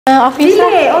Office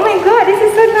lah. Oh my god, this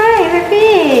is so nice,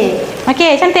 Happy.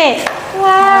 Okay, cantik.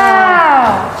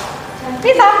 Wow.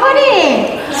 Ni siapa ni?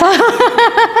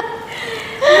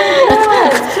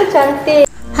 So cantik.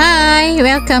 Hi,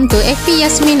 welcome to FP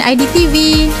Yasmin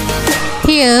IDTV.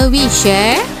 Here we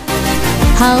share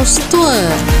house tour,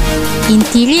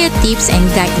 interior tips and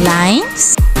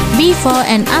guidelines, before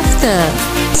and after,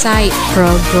 site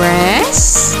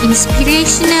progress,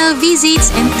 inspirational visits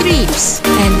and trips,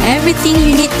 and everything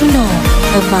you need to know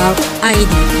about ID.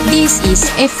 This is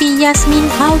FP Yasmin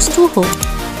House to Home.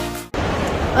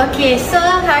 Okay, so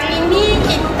hari ni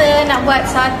kita nak buat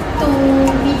satu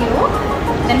video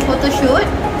dan photoshoot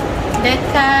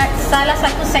dekat salah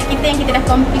satu site kita yang kita dah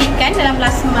completekan dalam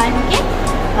last month. Okay,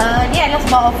 dia adalah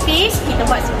sebuah office. Kita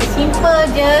buat simple,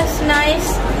 just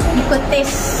nice, ikut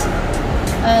taste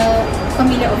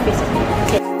familiar office.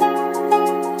 Okay.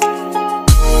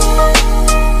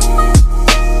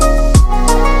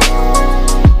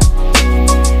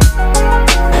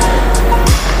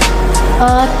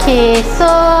 Okay, so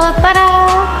tada!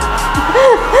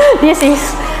 This is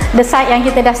the site yang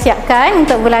kita dah siapkan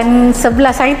untuk bulan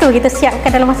 11 hari tu. Kita siapkan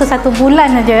dalam masa 1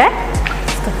 bulan saja.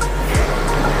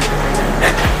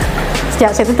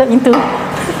 Sekejap, saya tutup pintu.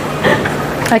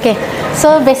 Okay,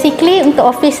 so basically untuk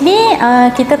office ni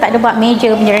kita tak ada buat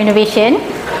major punya renovation.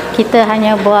 Kita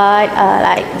hanya buat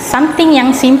like something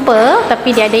yang simple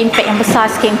tapi dia ada impact yang besar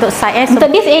sikit untuk site. So,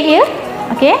 untuk this area,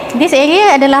 okay, this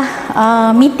area adalah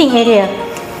meeting area.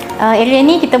 Area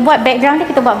ni kita buat background dia,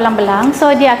 kita buat belang-belang, so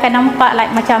dia akan nampak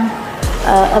like macam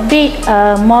a bit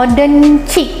modern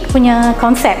chic punya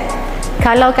konsep.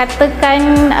 Kalau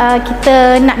katakan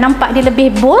kita nak nampak dia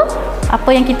lebih bold, apa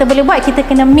yang kita boleh buat, kita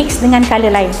kena mix dengan colour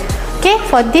lain. Okay,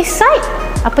 for this side,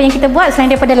 apa yang kita buat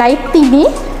selain daripada lighting ni,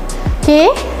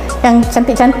 okay, yang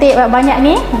cantik-cantik banyak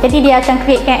ni, jadi dia akan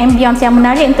createkan ambience yang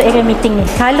menarik untuk area meeting ni.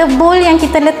 Colour bold yang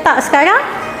kita letak sekarang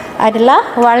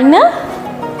adalah warna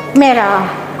merah.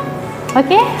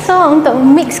 Okay, so untuk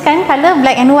mixkan colour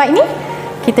black and white ni,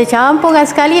 kita campurkan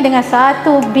sekali dengan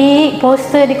satu big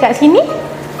poster dekat sini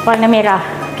warna merah.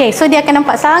 Okay, so dia akan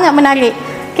nampak sangat menarik.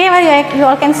 Okay, you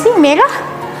all can see merah,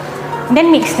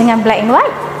 then mix dengan black and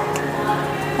white,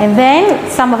 and then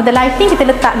some of the lighting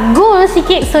kita letak gold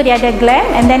sikit so dia ada glam,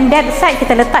 and then that side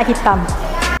kita letak hitam.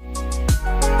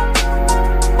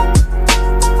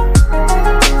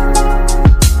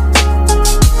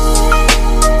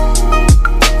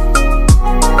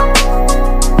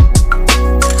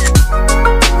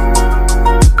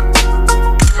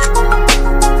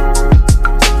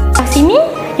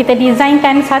 Kita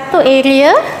designkan satu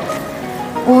area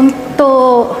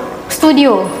untuk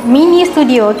studio, mini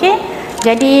studio. Okay,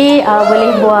 jadi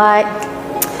boleh buat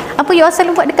apa you all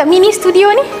selalu buat dekat mini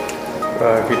studio ni?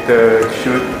 Kita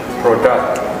shoot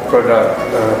product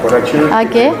shoot.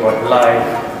 Okay, buat live,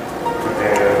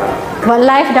 buat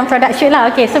live dan product shoot lah.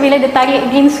 Okay, so bila dia tarik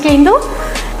green screen tu,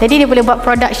 jadi dia boleh buat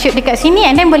product shoot dekat sini,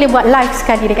 and then boleh buat live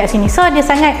sekali dekat sini. So dia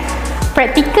sangat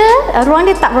praktikal. Ruang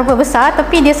dia tak berapa besar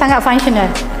tapi dia sangat functional.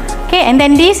 Okay, and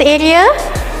then this area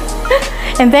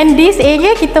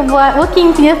kita buat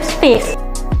working punya space.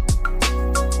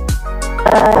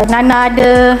 Nana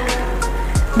ada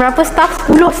berapa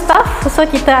staff? 10 staff. So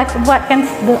kita buatkan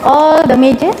all the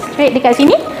meja straight dekat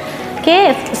sini.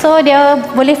 Okay, so dia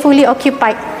boleh fully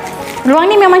occupied.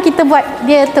 Ruang ni memang kita buat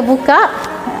dia terbuka.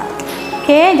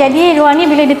 Okay, jadi ruang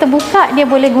ni bila dia terbuka, dia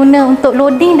boleh guna untuk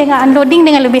loading dengan unloading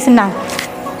dengan lebih senang.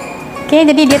 Okay,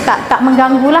 jadi dia tak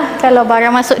mengganggu lah. Kalau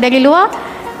barang masuk dari luar,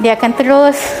 dia akan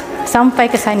terus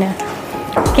sampai ke sana.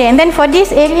 Okay, and then for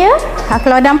this area,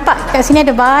 kalau nampak kat sini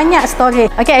ada banyak storage.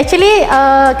 Okay, actually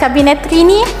cabinetry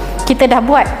ni kita dah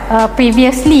buat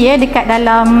previously dekat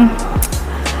dalam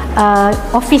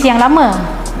office yang lama.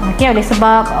 Okay, oleh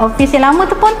sebab office yang lama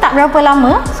tu pun tak berapa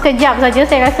lama, sekejap saja,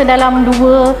 saya rasa dalam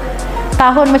 2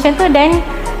 tahun macam tu, dan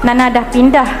Nana dah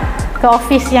pindah ke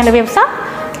office yang lebih besar.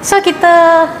 So kita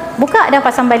buka dan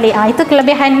pasang balik. Itu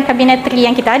kelebihan cabinetry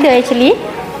yang kita ada actually,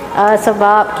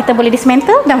 sebab kita boleh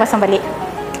dismantle dan pasang balik.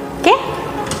 Okay,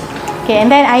 okay, and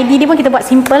then ID dia pun kita buat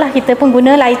simple lah. Kita pun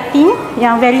guna lighting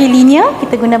yang very linear.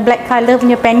 Kita guna black colour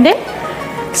punya pendant,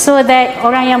 so that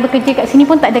orang yang bekerja kat sini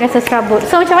pun tak ada rasa serabut.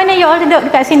 So macam mana you all duduk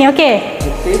dekat sini? Okay,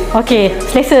 okay,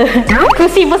 selesa.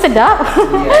 Kerusi pun sedap.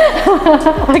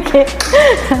 Okay,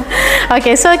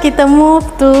 okay, so kita move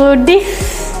to this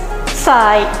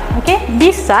side. Okay,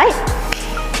 this side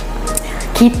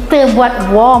kita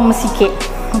buat warm sikit.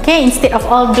 Okay, instead of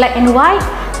all black and white,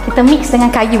 kita mix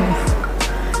dengan kayu.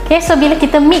 Okay, so bila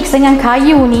kita mix dengan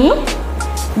kayu ni,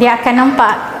 dia akan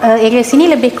nampak area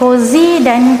sini lebih cozy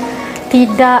dan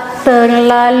tidak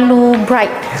terlalu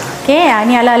bright. Okay,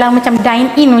 ni ala-ala macam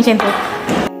dine in macam tu.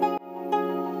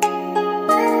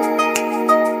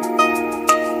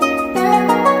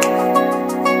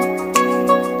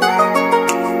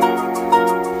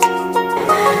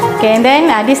 Okay, and then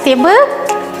this table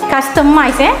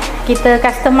customize kita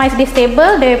customize this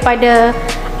table daripada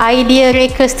Idea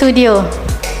Reka Studio.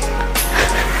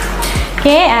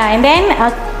 Okay, and then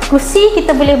kursi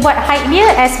kita boleh buat height dia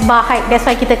as bar height, that's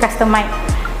why kita customize.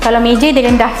 Kalau meja dia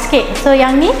rendah sikit, so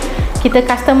yang ni kita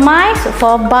customize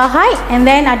for bar height, and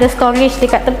then ada storage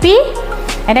dekat tepi,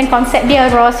 and then konsep dia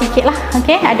raw sikit lah.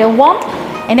 Okay, ada warm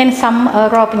and then some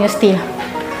raw punya steel.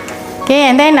 Okay,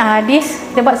 and then this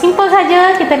kita buat simple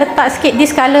saja, kita letak sikit this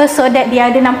color so that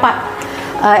dia ada nampak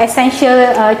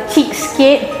essential cheek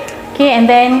sikit. Okay, and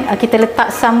then kita letak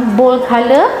some bold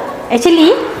color.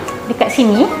 Actually dekat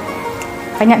sini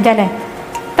banyak jalan.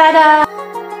 Tada!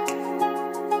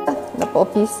 Dapur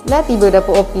office. Dah tiba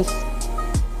dapur office.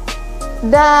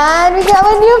 Dan we got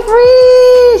a new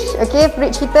fridge. Okay,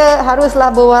 fridge kita haruslah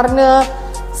berwarna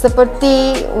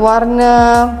seperti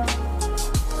warna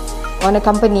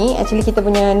company. Actually kita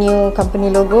punya new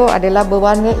company logo adalah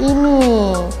berwarna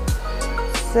ini.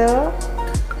 So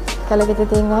kalau kita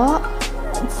tengok,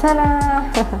 sana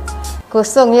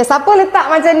kosong ya. Siapa letak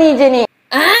macam ni je ni?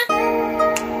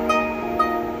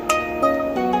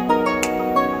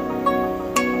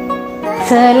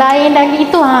 Selain dari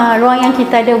itu, ruang yang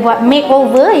kita ada buat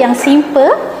makeover yang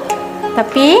simple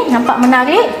tapi nampak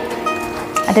menarik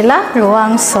adalah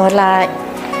ruang solat.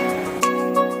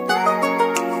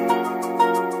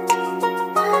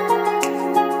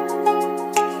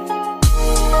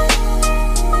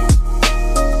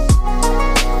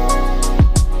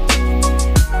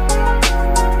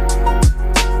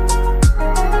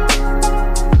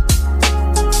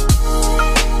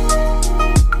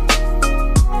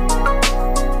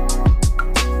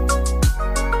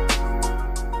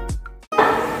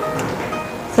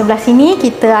 Sebelah sini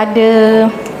kita ada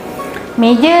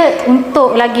meja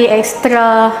untuk lagi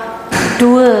ekstra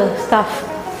 2 staff.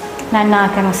 Nana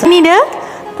akan masuk. Ini dia,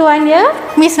 tuan dia,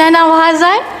 Miss Nana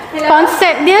Mahazan.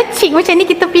 Konsep dia cheek macam ni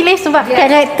kita pilih sebab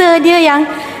karakter dia yang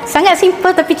sangat simple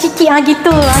tapi cheeky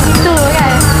gitu. Gitu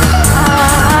kan.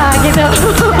 Gitu.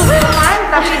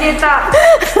 Tapi dia tak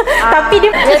tapi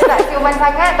dia tak ciuman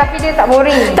sangat, tapi dia tak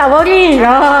boring. Tak boring.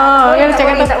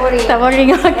 Tak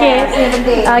boring. Okay.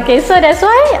 Okay, so that's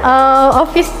why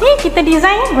office ni kita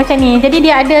design macam ni. Jadi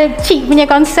dia ada cheek punya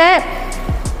konsep.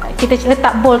 Kita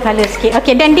letak bold colour sikit.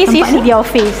 Okay, then this is the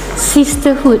office.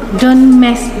 Sisterhood, don't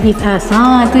mess with us.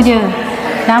 Tu dia.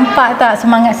 Nampak tak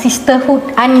semangat sisterhood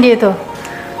dia tu?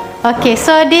 Okay,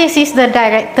 so this is the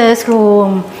director's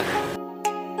room.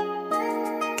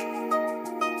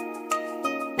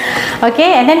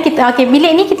 Okay, and then kita bilik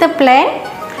ni kita plan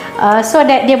so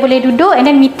that dia boleh duduk and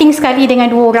then meeting sekali dengan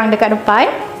 2 orang dekat depan.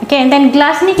 Okay, and then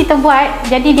glass ni kita buat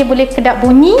jadi dia boleh kedap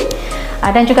bunyi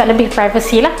dan juga lebih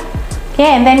privacy lah.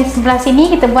 Okay, and then sebelah sini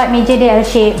kita buat meja dia L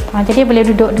shape. Jadi boleh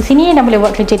duduk di sini dan boleh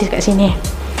buat kerja dekat sini.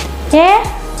 Okay,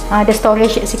 ada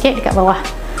storage sikit dekat bawah.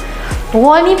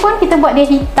 Wall ni pun kita buat dia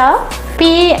hitam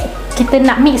tapi kita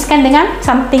nak mixkan dengan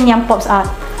something yang pops out.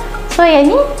 So yang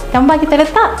ni gambar kita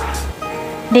letak,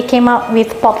 they came out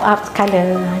with pop-up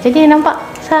color. Jadi nampak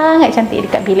sangat cantik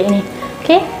dekat bilik ni.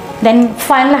 Okay, dan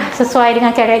fun lah sesuai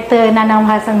dengan karakter Nana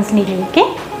Mahazan sendiri. Okay,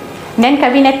 dan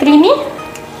cabinetry ni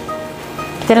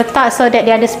kita letak so that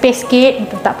dia ada space sikit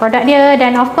untuk letak produk dia.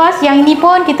 Dan of course yang ni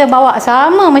pun kita bawa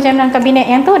sama macam dalam kabinet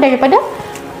yang tu daripada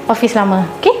office lama.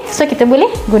 Okay, so kita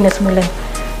boleh guna semula.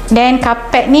 Dan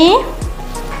carpet ni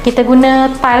kita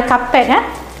guna tile carpet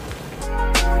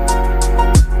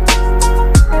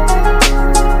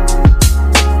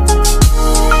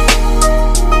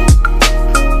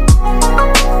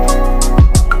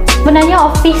Sebenarnya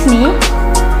office ni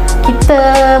kita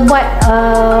buat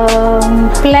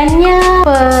plannya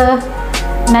per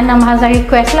Nana Mahazan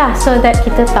request lah, so that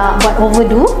kita tak buat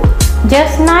overdo,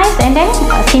 just nice and then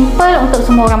simple untuk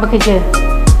semua orang bekerja.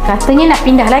 Katanya nak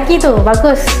pindah lagi tu,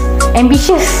 bagus,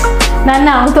 ambitious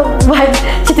Nana untuk buat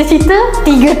cita-cita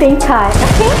 3 tingkat.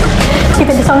 Okay,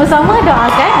 kita bersama-sama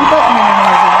doakan untuk Nana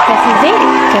Mahazan. Terima kasih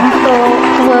untuk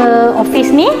tour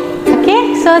office ni.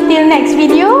 Okay, so till next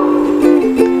video.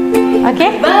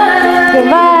 Okay, bye.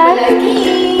 Goodbye.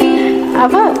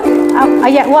 Apa?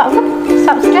 Ayat wak apa?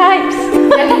 Subscribe.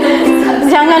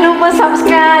 Jangan lupa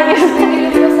subscribe.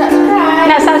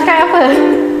 Nak subscribe apa?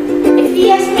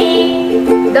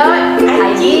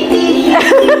 fvyasmin.idtv.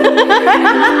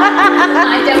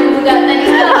 Macam budak tadi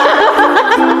tu.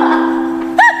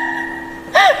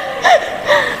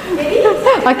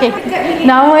 Okay,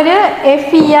 nama dia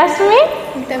Effie Yasmin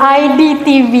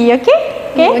IDTV. Okay.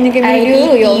 Okay. Banyakkan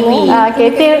video. Ya Allah.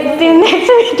 Okay, till next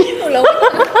video.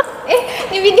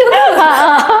 Ni video apa?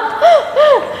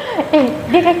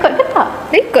 Dia rekod ke tak?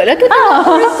 Rekod lah tu.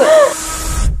 Rekod.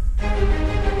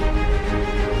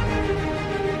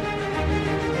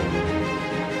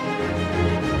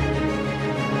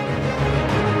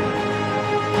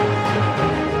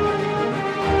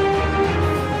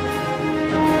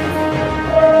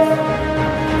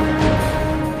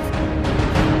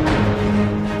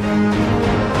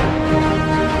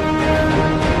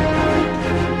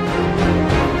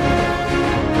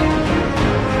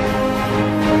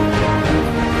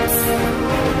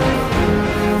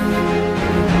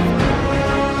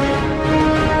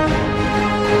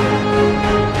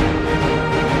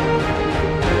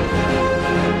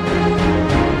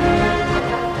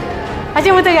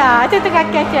 Acik betul ya? Acik tengah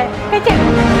kecek.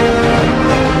 Kecek.